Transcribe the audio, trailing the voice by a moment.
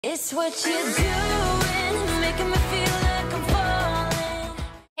It's what you're doing, making me feel like I'm falling.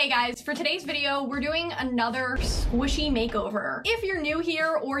 Hey guys, for today's video, we're doing another Squishy Makeover. If you're new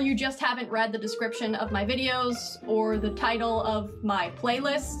here or you just haven't read the description of my videos or the title of my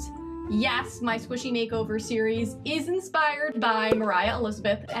playlist, yes, my Squishy Makeover series is inspired by Moriah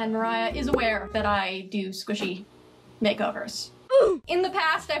Elizabeth, and Moriah is aware that I do Squishy Makeovers. In the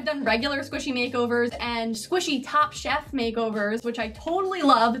past, I've done regular Squishy Makeovers and Squishy Top Chef Makeovers, which I totally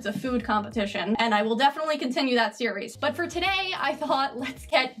love. It's a food competition, and I will definitely continue that series. But for today, I thought, let's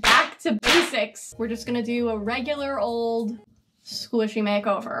get back to basics. We're just gonna do a regular old Squishy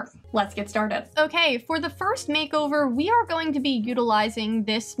Makeover. Let's get started. Okay, for the first makeover, we are going to be utilizing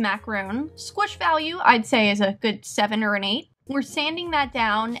this macaroon. Squish value, I'd say, is a good 7 or an 8. We're sanding that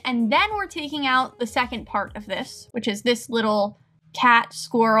down, and then we're taking out the second part of this, which is this little cat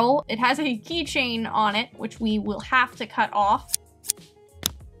squirrel. It has a keychain on it, which we will have to cut off.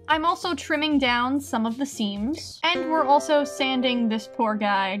 I'm also trimming down some of the seams, and we're also sanding this poor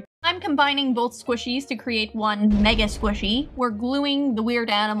guy. I'm combining both squishies to create one mega squishy. We're gluing the weird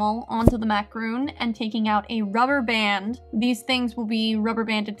animal onto the macaroon and taking out a rubber band. These things will be rubber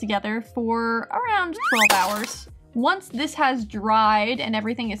banded together for around 12 hours. Once this has dried and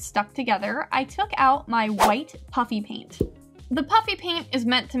everything is stuck together, I took out my white puffy paint. The puffy paint is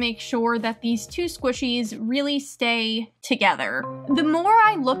meant to make sure that these two squishies really stay together. The more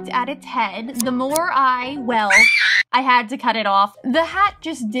I looked at its head, the more I had to cut it off. The hat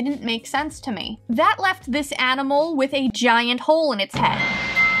just didn't make sense to me. That left this animal with a giant hole in its head.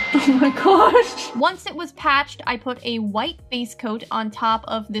 Oh my gosh. Once it was patched, I put a white base coat on top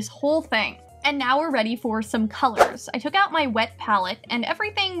of this whole thing. And now we're ready for some colors. I took out my wet palette and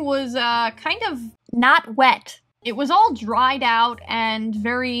everything was kind of not wet. It was all dried out and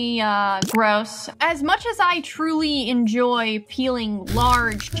very gross. As much as I truly enjoy peeling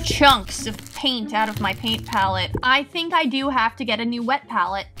large chunks of paint out of my paint palette, I think I do have to get a new wet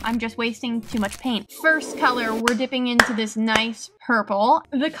palette. I'm just wasting too much paint. First color, we're dipping into this nice purple.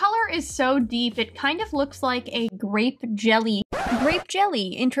 The color is so deep, it kind of looks like a grape jelly. Grape jelly,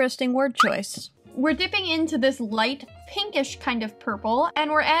 interesting word choice. We're dipping into this light pinkish kind of purple, and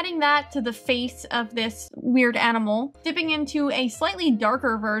we're adding that to the face of this weird animal, dipping into a slightly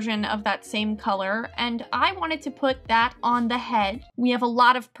darker version of that same color, and I wanted to put that on the head. We have a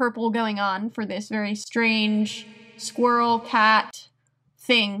lot of purple going on for this very strange squirrel cat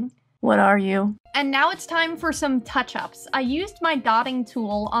thing. What are you? And now it's time for some touch-ups. I used my dotting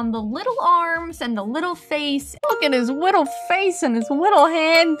tool on the little arms and the little face. Look at his little face and his little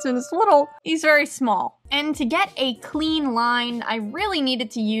hands and his little... He's very small. And to get a clean line, I really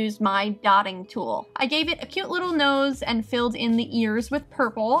needed to use my dotting tool. I gave it a cute little nose and filled in the ears with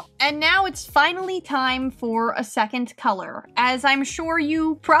purple. And now it's finally time for a second color. As I'm sure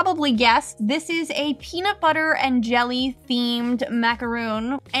you probably guessed, this is a peanut butter and jelly themed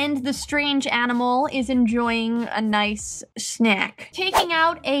macaroon. And the strange animal is enjoying a nice snack. Taking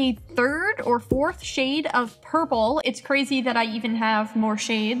out a third or fourth shade of purple. It's crazy that I even have more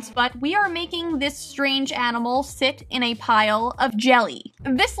shades, but we are making this strange animal sit in a pile of jelly.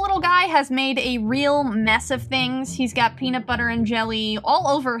 This little guy has made a real mess of things. He's got peanut butter and jelly all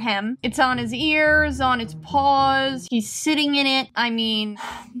over him. It's on his ears, on its paws. He's sitting in it. I mean,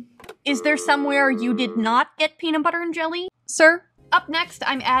 is there somewhere you did not get peanut butter and jelly, sir? Up next,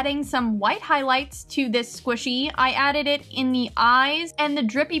 I'm adding some white highlights to this squishy. I added it in the eyes and the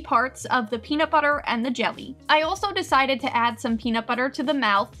drippy parts of the peanut butter and the jelly. I also decided to add some peanut butter to the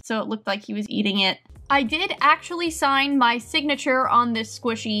mouth, so it looked like he was eating it. I did actually sign my signature on this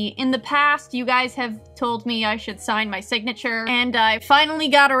squishy. In the past, you guys have told me I should sign my signature, and I finally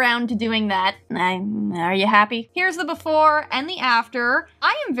got around to doing that. Are you happy? Here's the before and the after.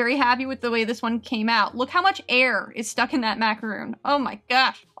 I am very happy with the way this one came out. Look how much air is stuck in that macaroon. Oh my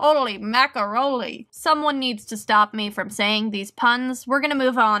gosh. Holy macaroni. Someone needs to stop me from saying these puns. We're gonna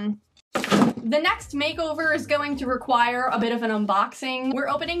move on. The next makeover is going to require a bit of an unboxing. We're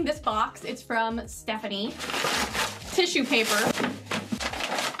opening this box. It's from Stephanie. Tissue paper.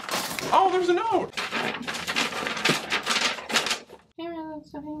 Oh, there's a note!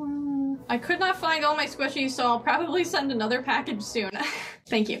 I could not find all my squishies, so I'll probably send another package soon.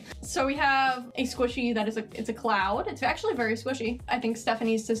 Thank you. So we have a squishy that is it's a cloud. It's actually very squishy. I think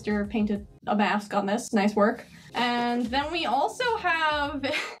Stephanie's sister painted a mask on this. Nice work. And then we also have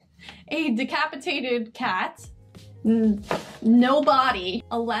a decapitated cat. No body.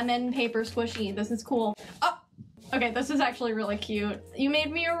 A lemon paper squishy. This is cool. Oh, Okay, this is actually really cute. You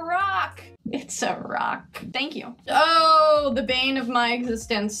made me a rock. It's a rock. Thank you. Oh, the bane of my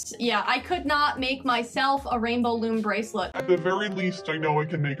existence. Yeah, I could not make myself a rainbow loom bracelet. At the very least, I know I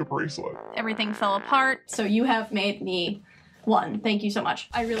can make a bracelet. Everything fell apart, so you have made me one. Thank you so much.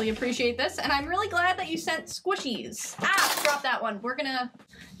 I really appreciate this, and I'm really glad that you sent Squishies. Ah, drop that one. We're gonna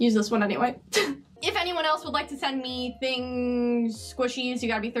use this one anyway. If anyone else would like to send me things, Squishies, you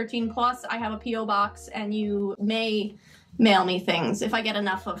gotta be 13 plus. I have a P.O. box, and you may mail me things. If I get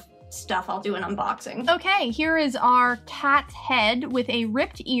enough of stuff, I'll do an unboxing. Okay, here is our cat head with a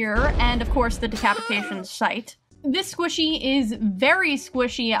ripped ear, and of course the decapitation site. This squishy is very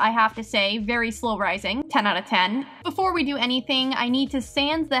squishy, I have to say, very slow rising, 10 out of 10. Before we do anything, I need to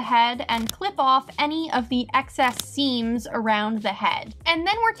sand the head and clip off any of the excess seams around the head. And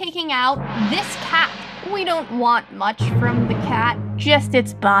then we're taking out this cat. We don't want much from the cat, just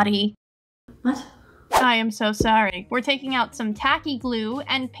its body. What? I am so sorry. We're taking out some tacky glue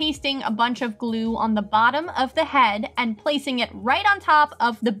and pasting a bunch of glue on the bottom of the head and placing it right on top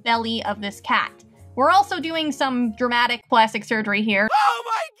of the belly of this cat. We're also doing some dramatic plastic surgery here. Oh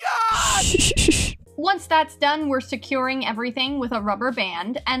my god! Once that's done, we're securing everything with a rubber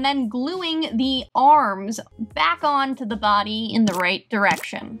band and then gluing the arms back onto the body in the right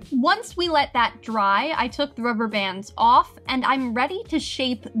direction. Once we let that dry, I took the rubber bands off and I'm ready to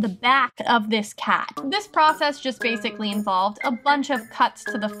shape the back of this cat. This process just basically involved a bunch of cuts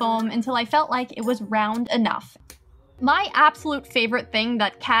to the foam until I felt like it was round enough. My absolute favorite thing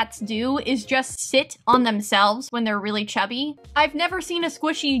that cats do is just sit on themselves when they're really chubby. I've never seen a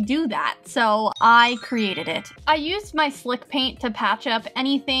squishy do that, so I created it. I used my slick paint to patch up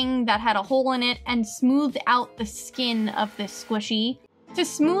anything that had a hole in it and smooth out the skin of this squishy. To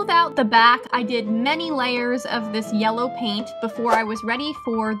smooth out the back, I did many layers of this yellow paint before I was ready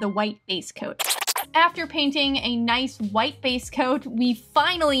for the white base coat. After painting a nice white base coat, we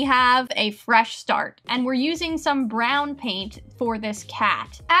finally have a fresh start, and we're using some brown paint for this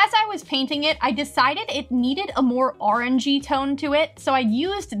cat. As I was painting it, I decided it needed a more orangey tone to it, so I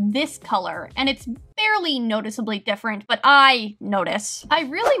used this color, and it's barely noticeably different, but I notice. I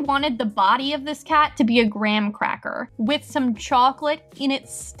really wanted the body of this cat to be a graham cracker with some chocolate in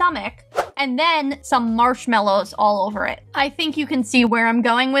its stomach and then some marshmallows all over it. I think you can see where I'm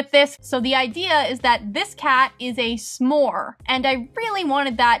going with this. So the idea is that this cat is a s'more, and I really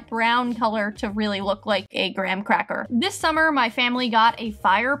wanted that brown color to really look like a graham cracker. This summer, my family got a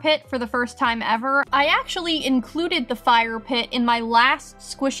fire pit for the first time ever. I actually included the fire pit in my last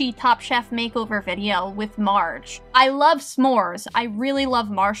Squishy Top Chef makeover video with Marge. I love s'mores. I really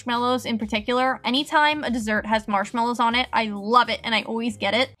love marshmallows in particular. Anytime a dessert has marshmallows on it, I love it and I always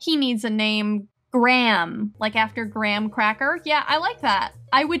get it. He needs a name. Graham, like after graham cracker. Yeah, I like that.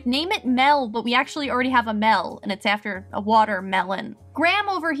 I would name it Mel, but we actually already have a Mel, and it's after a watermelon. Graham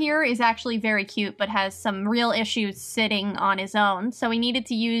over here is actually very cute, but has some real issues sitting on his own, so we needed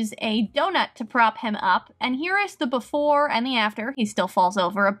to use a donut to prop him up, and here is the before and the after. He still falls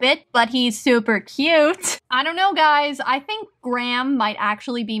over a bit, but he's super cute. I don't know, guys. I think Graham might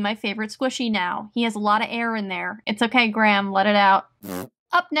actually be my favorite squishy now. He has a lot of air in there. It's okay, Graham. Let it out.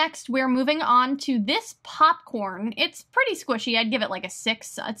 Up next, we're moving on to this popcorn. It's pretty squishy. I'd give it like a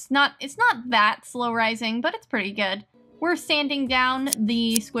 6. It's not that slow rising, but it's pretty good. We're sanding down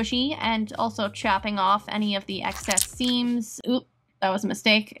the squishy and also chopping off any of the excess seams. Oop, that was a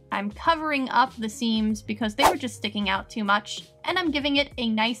mistake. I'm covering up the seams because they were just sticking out too much, and I'm giving it a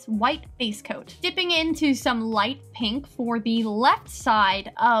nice white base coat. Dipping into some light pink for the left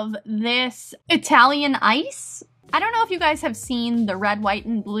side of this Italian ice. I don't know if you guys have seen the red, white,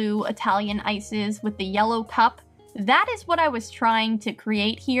 and blue Italian ices with the yellow cup. That is what I was trying to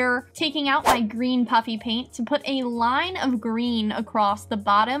create here, taking out my green puffy paint to put a line of green across the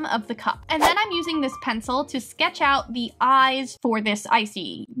bottom of the cup. And then I'm using this pencil to sketch out the eyes for this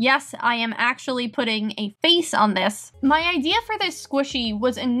icy. Yes, I am actually putting a face on this. My idea for this squishy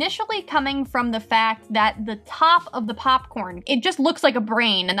was initially coming from the fact that the top of the popcorn, it just looks like a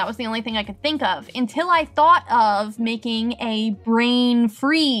brain, and that was the only thing I could think of, until I thought of making a brain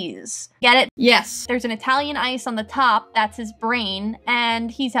freeze. Get it? Yes. There's an Italian ice on the top, that's his brain, and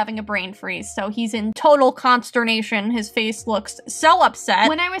he's having a brain freeze, so he's in total consternation. His face looks so upset.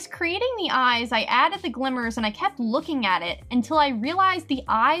 When I was creating the eyes, I added the glimmers and I kept looking at it until I realized the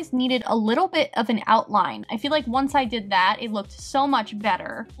eyes needed a little bit of an outline. I feel like once I did that, it looked so much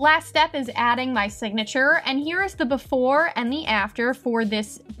better. Last step is adding my signature, and here is the before and the after for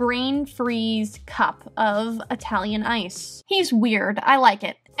this brain freeze cup of Italian ice. He's weird. I like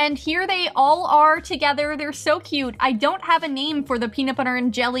it. And here they all are together. They're so cute. I don't have a name for the peanut butter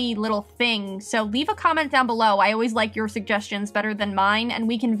and jelly little thing, so leave a comment down below. I always like your suggestions better than mine, and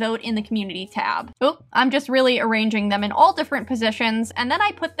we can vote in the community tab. Oh, I'm just really arranging them in all different positions, and then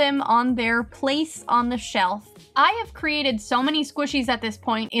I put them on their place on the shelf. I have created so many squishies at this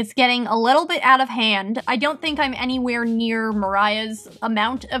point, it's getting a little bit out of hand. I don't think I'm anywhere near Moriah's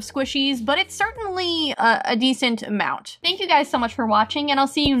amount of squishies, but it's certainly a decent amount. Thank you guys so much for watching, and I'll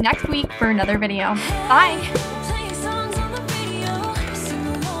see you next week for another video. Bye!